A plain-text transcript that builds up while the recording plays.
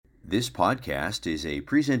This podcast is a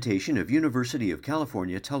presentation of University of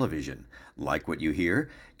California Television. Like what you hear?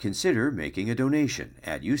 Consider making a donation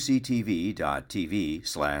at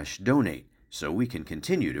uctv.tv/donate so we can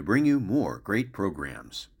continue to bring you more great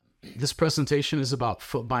programs. This presentation is about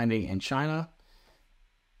footbinding in China.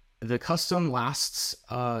 The custom lasts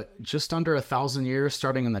just under 1,000 years,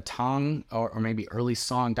 starting in the Tang or maybe early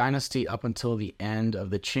Song dynasty up until the end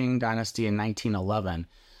of the Qing dynasty in 1911.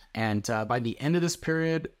 And by the end of this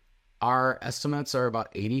period, our estimates are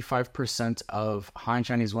about 85% of Han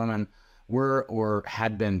Chinese women were or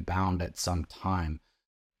had been bound at some time.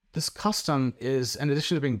 This custom is, in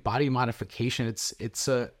addition to being body modification, it's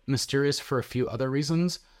mysterious for a few other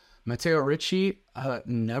reasons. Matteo Ricci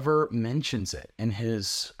never mentions it in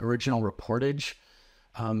his original reportage.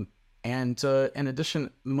 And in addition,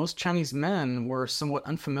 most Chinese men were somewhat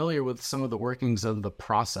unfamiliar with some of the workings of the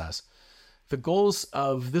process. The goals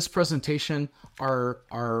of this presentation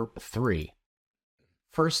are three.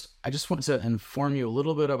 First, I just want to inform you a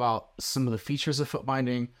little bit about some of the features of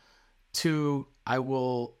footbinding. Two, I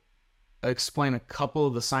will explain a couple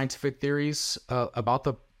of the scientific theories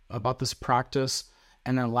about this practice.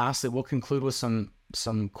 And then lastly, we'll conclude with some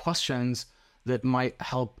questions that might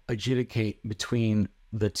help adjudicate between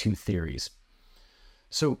the two theories.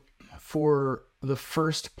 So for the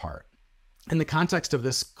first part, in the context of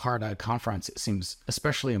this CARTA conference, it seems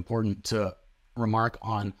especially important to remark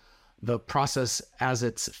on the process as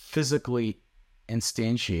it's physically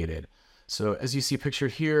instantiated. So as you see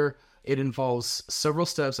pictured here, it involves several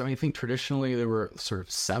steps. I think traditionally there were sort of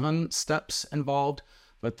 7 steps involved,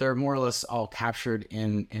 but they're more or less all captured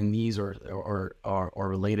in these or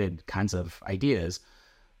related kinds of ideas.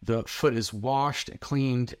 The foot is washed,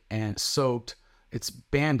 cleaned, and soaked. It's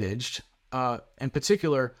bandaged. In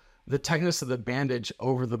particular, the tightness of the bandage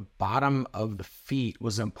over the bottom of the feet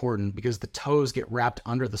was important because the toes get wrapped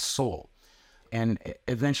under the sole. And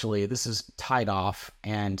eventually this is tied off,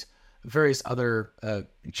 and various other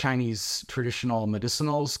Chinese traditional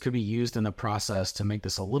medicinals could be used in the process to make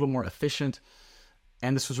this a little more efficient.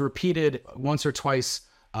 And this was repeated once or twice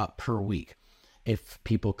per week if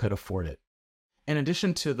people could afford it. In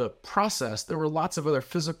addition to the process, there were lots of other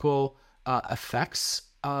physical effects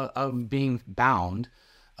of being bound.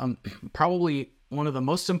 Probably one of the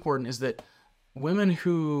most important is that women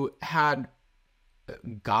who had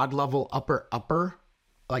God level upper,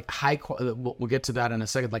 like we'll get to that in a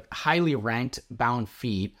second, like highly ranked bound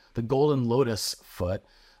feet, the golden lotus foot,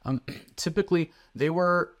 typically they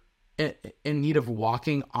were in need of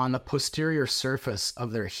walking on the posterior surface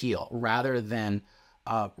of their heel rather than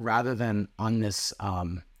on this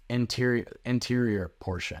interior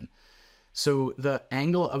portion. So the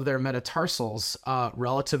angle of their metatarsals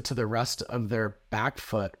relative to the rest of their back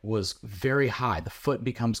foot was very high. The foot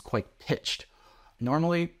becomes quite pitched.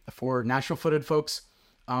 Normally, for natural-footed folks,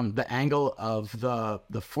 the angle of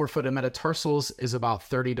the forefoot metatarsals is about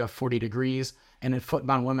 30 to 40 degrees. And in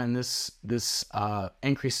footbound women, this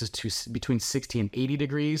increases to between 60 and 80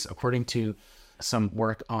 degrees, according to some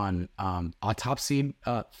work on autopsy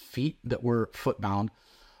feet that were footbound.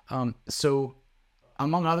 So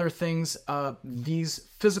among other things, these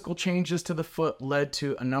physical changes to the foot led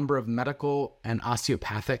to a number of medical and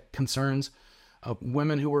osteopathic concerns.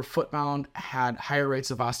 Women who were footbound had higher rates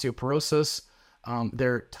of osteoporosis.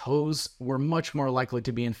 Their toes were much more likely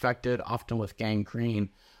to be infected, often with gangrene.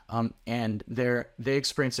 And they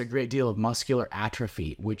experience a great deal of muscular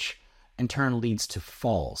atrophy, which in turn leads to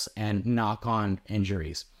falls and knock-on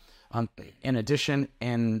injuries. In addition,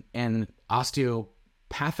 in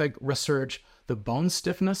osteopathic research, the bone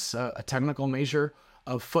stiffness, a technical measure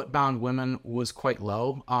of footbound women, was quite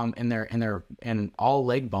low in all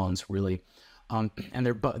leg bones really, and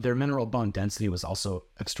their mineral bone density was also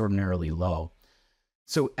extraordinarily low.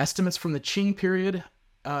 So estimates from the Qing period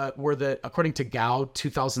were that, according to Gao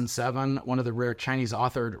 2007, one of the rare Chinese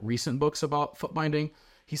authored recent books about footbinding,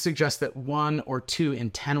 he suggests that 1 or 2 in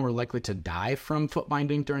 10 were likely to die from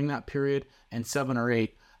footbinding during that period, and 7 or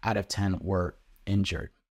 8 out of 10 were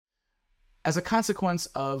injured. As a consequence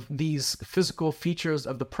of these physical features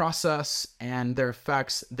of the process and their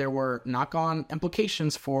effects, there were knock-on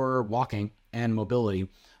implications for walking and mobility.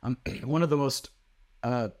 One of the most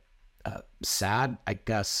sad, I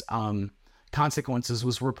guess, consequences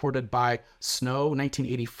was reported by Snow,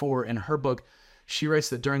 1984, in her book. She writes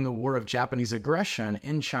that during the War of Japanese Aggression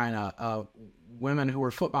in China, women who were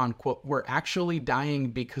footbound, quote, were actually dying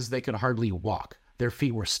because they could hardly walk. Their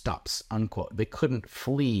feet were stumps, unquote. They couldn't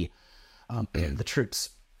flee the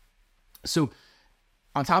troops. So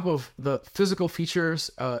on top of the physical features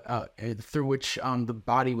through which the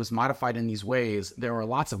body was modified in these ways, there were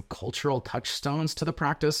lots of cultural touchstones to the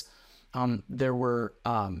practice.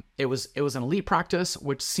 It was an elite practice,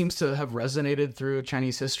 which seems to have resonated through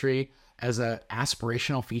Chinese history as an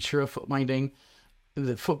aspirational feature of foot binding.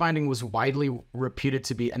 The foot binding was widely reputed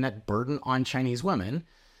to be a net burden on Chinese women,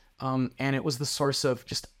 and it was the source of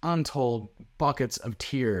just untold buckets of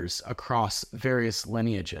tears across various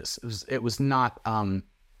lineages. It was not an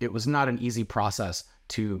easy process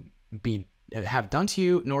to have done to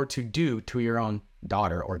you, nor to do to your own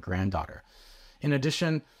daughter or granddaughter. In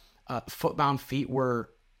addition, footbound feet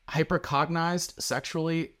were hypercognized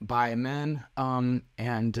sexually by men, and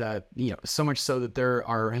so much so that there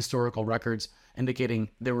are historical records indicating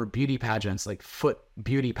there were beauty pageants, like foot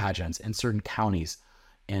beauty pageants, in certain counties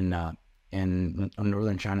in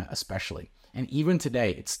northern China, especially. And even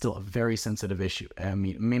today, it's still a very sensitive issue. I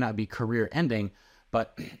mean, it may not be career ending,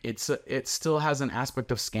 but it still has an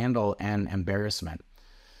aspect of scandal and embarrassment.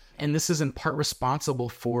 And this is in part responsible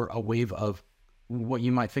for a wave of what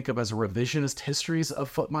you might think of as revisionist histories of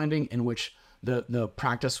foot binding, in which the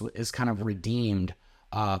practice is kind of redeemed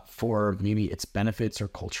for maybe its benefits or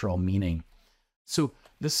cultural meaning. So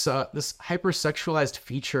this hypersexualized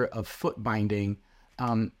feature of foot binding,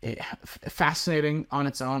 fascinating on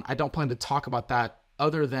its own. I don't plan to talk about that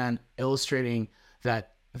other than illustrating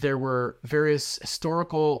that there were various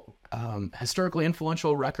historically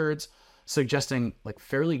influential records suggesting like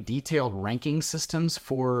fairly detailed ranking systems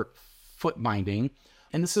for foot binding.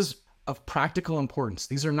 And this is of practical importance.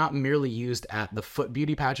 These are not merely used at the foot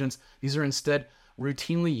beauty pageants. These are instead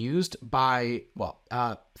routinely used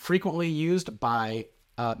frequently used by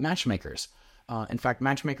matchmakers. In fact,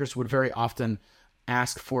 matchmakers would very often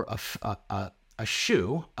ask for a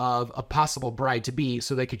shoe of a possible bride-to-be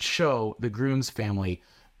so they could show the groom's family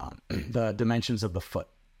the dimensions of the foot.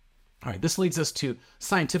 All right, this leads us to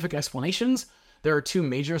scientific explanations. There are two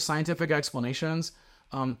major scientific explanations.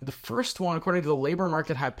 The first one, according to the labor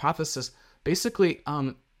market hypothesis, basically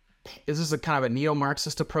this is a kind of a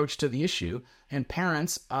neo-Marxist approach to the issue, and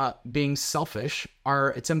parents, being selfish,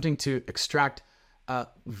 are attempting to extract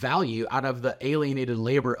value out of the alienated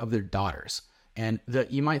labor of their daughters. And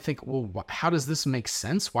you might think, well, how does this make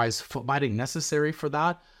sense? Why is foot binding necessary for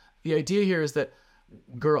that? The idea here is that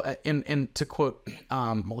to quote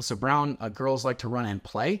Melissa Brown, girls like to run and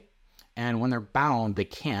play, and when they're bound, they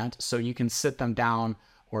can't. So you can sit them down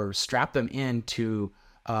or strap them into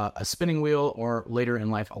a spinning wheel, or later in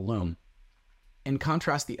life, a loom. In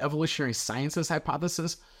contrast, the evolutionary sciences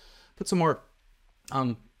hypothesis puts a more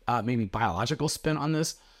maybe biological spin on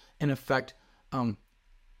this. In effect,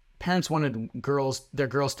 parents wanted their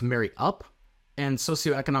girls to marry up, and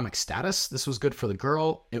socioeconomic status. This was good for the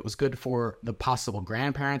girl. It was good for the possible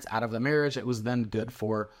grandparents out of the marriage. It was then good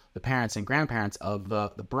for the parents and grandparents of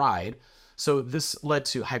the bride. So this led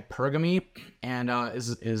to hypergamy, and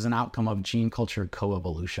is an outcome of gene culture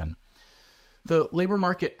co-evolution. The labor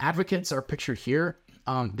market advocates are pictured here.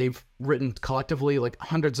 They've written collectively like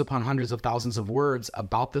hundreds upon hundreds of thousands of words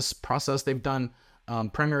about this process. They've done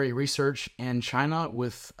primary research in China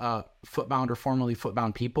with footbound or formerly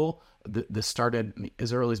footbound people. This started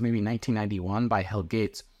as early as maybe 1991 by Hel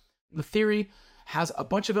Gates. The theory has a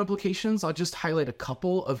bunch of implications. I'll just highlight a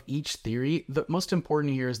couple of each theory. The most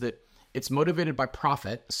important here is that it's motivated by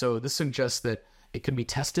profit. So this suggests that it could be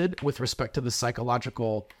tested with respect to the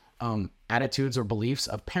psychological attitudes or beliefs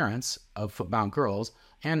of parents of footbound girls.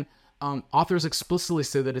 And authors explicitly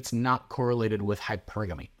say that it's not correlated with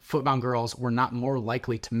hypergamy. Footbound girls were not more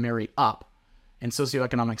likely to marry up in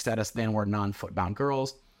socioeconomic status than were non-footbound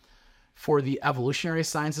girls. For the evolutionary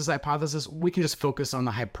sciences hypothesis, we can just focus on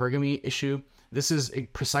the hypergamy issue. This is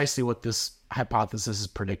precisely what this hypothesis is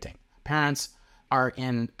predicting. Parents are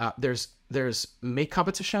in, there's mate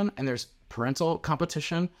competition and there's parental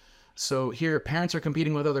competition. So here, parents are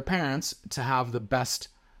competing with other parents to have the best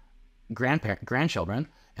grandchildren,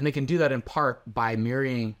 and they can do that in part by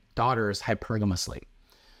marrying daughters hypergamously.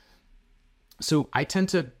 So I tend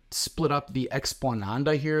to split up the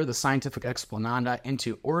explananda here, the scientific explananda,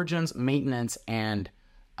 into origins, maintenance, and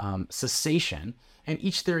cessation. And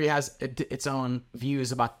each theory has its own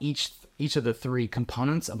views about each of the three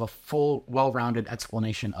components of a full, well-rounded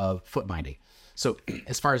explanation of foot binding. So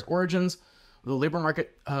as far as origins, the labor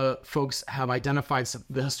market folks have identified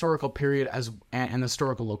the historical period and the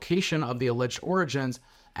historical location of the alleged origins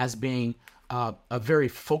as being a very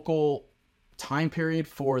focal time period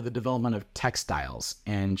for the development of textiles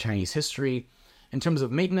in Chinese history. In terms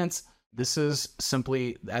of maintenance, this is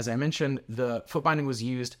simply, as I mentioned, the foot binding was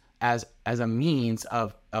used as a means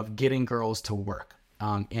of getting girls to work,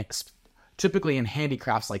 typically in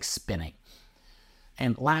handicrafts like spinning.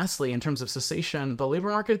 And lastly, in terms of cessation, the labor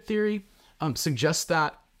market theory suggests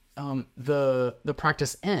that the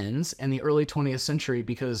practice ends in the early 20th century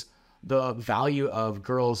because the value of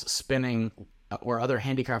girls spinning or other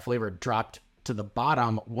handicraft labor dropped to the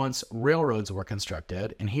bottom once railroads were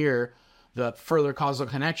constructed. And here, the further causal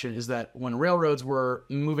connection is that when railroads were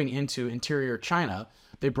moving into interior China,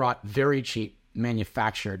 they brought very cheap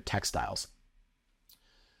manufactured textiles.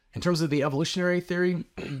 In terms of the evolutionary theory,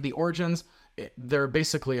 the origins, they're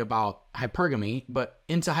basically about hypergamy, but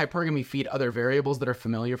into hypergamy feed other variables that are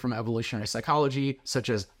familiar from evolutionary psychology, such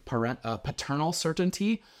as paternal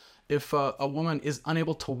certainty. If a woman is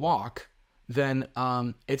unable to walk, then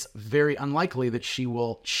it's very unlikely that she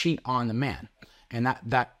will cheat on the man. And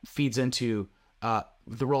that feeds into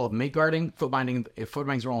the role of mate guarding,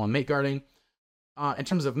 footbinding's role in mate guarding. In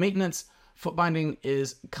terms of maintenance, footbinding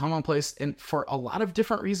is commonplace and for a lot of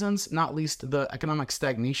different reasons, not least the economic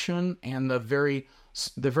stagnation and the very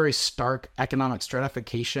stark economic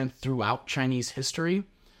stratification throughout Chinese history.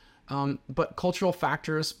 But cultural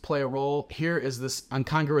factors play a role. Here is this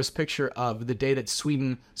incongruous picture of the day that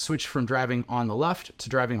Sweden switched from driving on the left to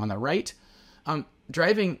driving on the right.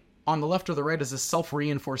 Driving on the left or the right is a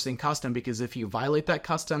self-reinforcing custom because if you violate that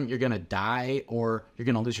custom, you're going to die or you're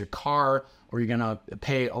going to lose your car or you're going to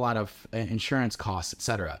pay a lot of insurance costs,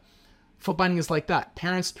 etc. Footbinding is like that.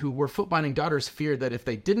 Parents who were footbinding daughters feared that if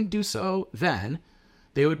they didn't do so, then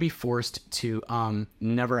they would be forced to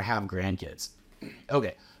never have grandkids.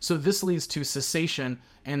 Okay, so this leads to cessation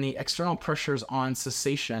and the external pressures on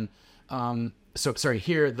cessation.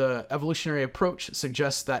 Here, the evolutionary approach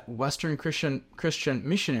suggests that Western Christian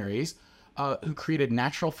missionaries who created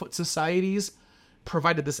natural foot societies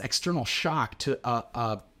provided this external shock to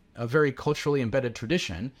a very culturally embedded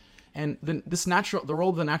tradition. And the role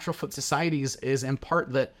of the natural foot societies is in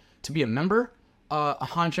part that to be a member, a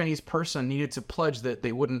Han Chinese person needed to pledge that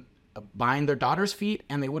they wouldn't bind their daughter's feet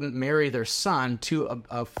and they wouldn't marry their son to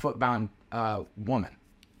a footbound woman.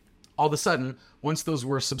 All of a sudden, once those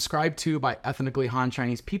were subscribed to by ethnically Han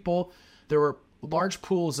Chinese people, there were large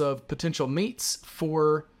pools of potential mates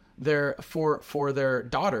for their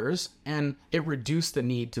daughters, and it reduced the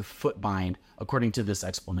need to footbind, according to this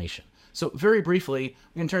explanation. So very briefly,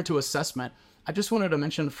 we can turn to assessment. I just wanted to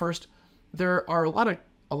mention first, there are a lot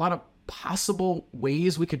of possible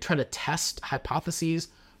ways we could try to test hypotheses.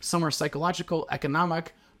 Some are psychological,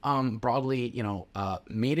 economic, broadly,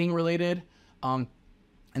 mating related,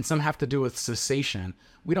 and some have to do with cessation.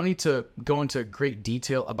 We don't need to go into great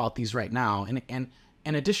detail about these right now. And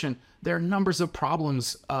in addition, there are numbers of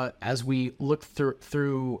problems as we look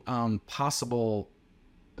through possible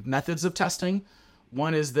methods of testing.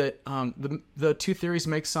 One is that the two theories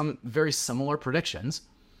make some very similar predictions,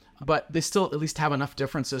 but they still at least have enough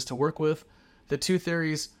differences to work with. The two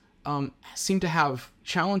theories seem to have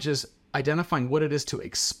challenges identifying what it is to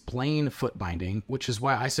explain footbinding, which is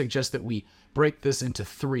why I suggest that we break this into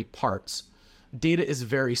 3 parts. Data is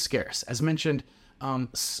very scarce. As mentioned,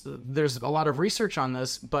 there's a lot of research on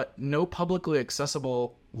this, but no publicly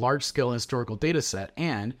accessible large-scale historical data set,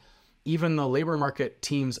 and even the labor market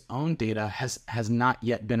team's own data has not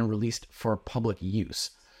yet been released for public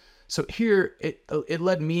use. So here, it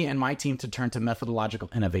led me and my team to turn to methodological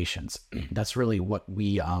innovations. That's really what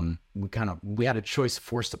we had a choice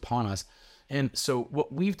forced upon us. And so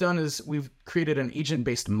what we've done is we've created an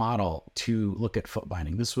agent-based model to look at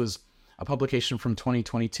footbinding. This was a publication from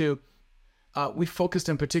 2022. We focused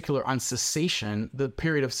in particular on cessation, the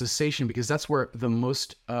period of cessation, because that's where the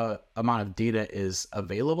most amount of data is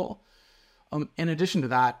available. In addition to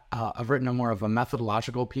that, I've written more of a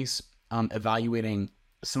methodological piece evaluating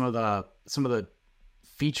some of the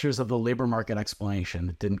features of the labor market explanation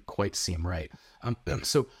that didn't quite seem right.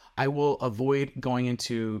 So I will avoid going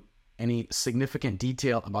into any significant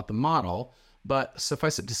detail about the model, but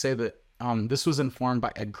suffice it to say that this was informed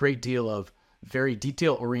by a great deal of very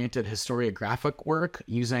detail-oriented historiographic work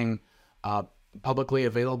using publicly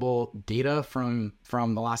available data from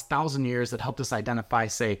the last 1,000 years that helped us identify,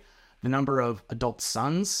 say, the number of adult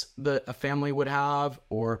sons that a family would have,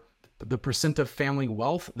 or the percent of family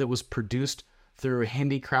wealth that was produced through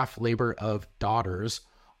handicraft labor of daughters,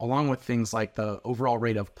 along with things like the overall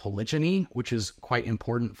rate of polygyny, which is quite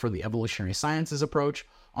important for the evolutionary sciences approach,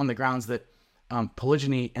 on the grounds that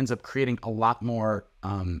polygyny ends up creating a lot more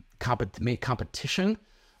competition,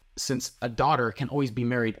 since a daughter can always be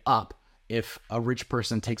married up if a rich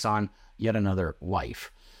person takes on yet another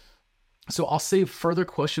wife. So I'll save further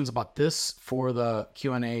questions about this for the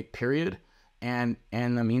Q&A period. And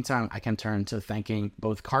in the meantime, I can turn to thanking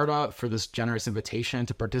both CARTA for this generous invitation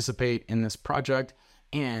to participate in this project,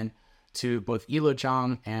 and to both Elo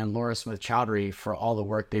Zhang and Laura Smith Chowdhury for all the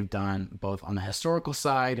work they've done, both on the historical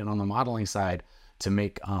side and on the modeling side, to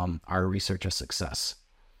make our research a success.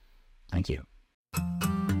 Thank you.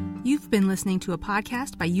 You've been listening to a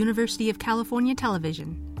podcast by University of California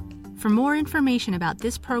Television. For more information about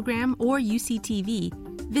this program or UCTV,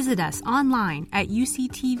 visit us online at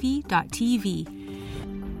uctv.tv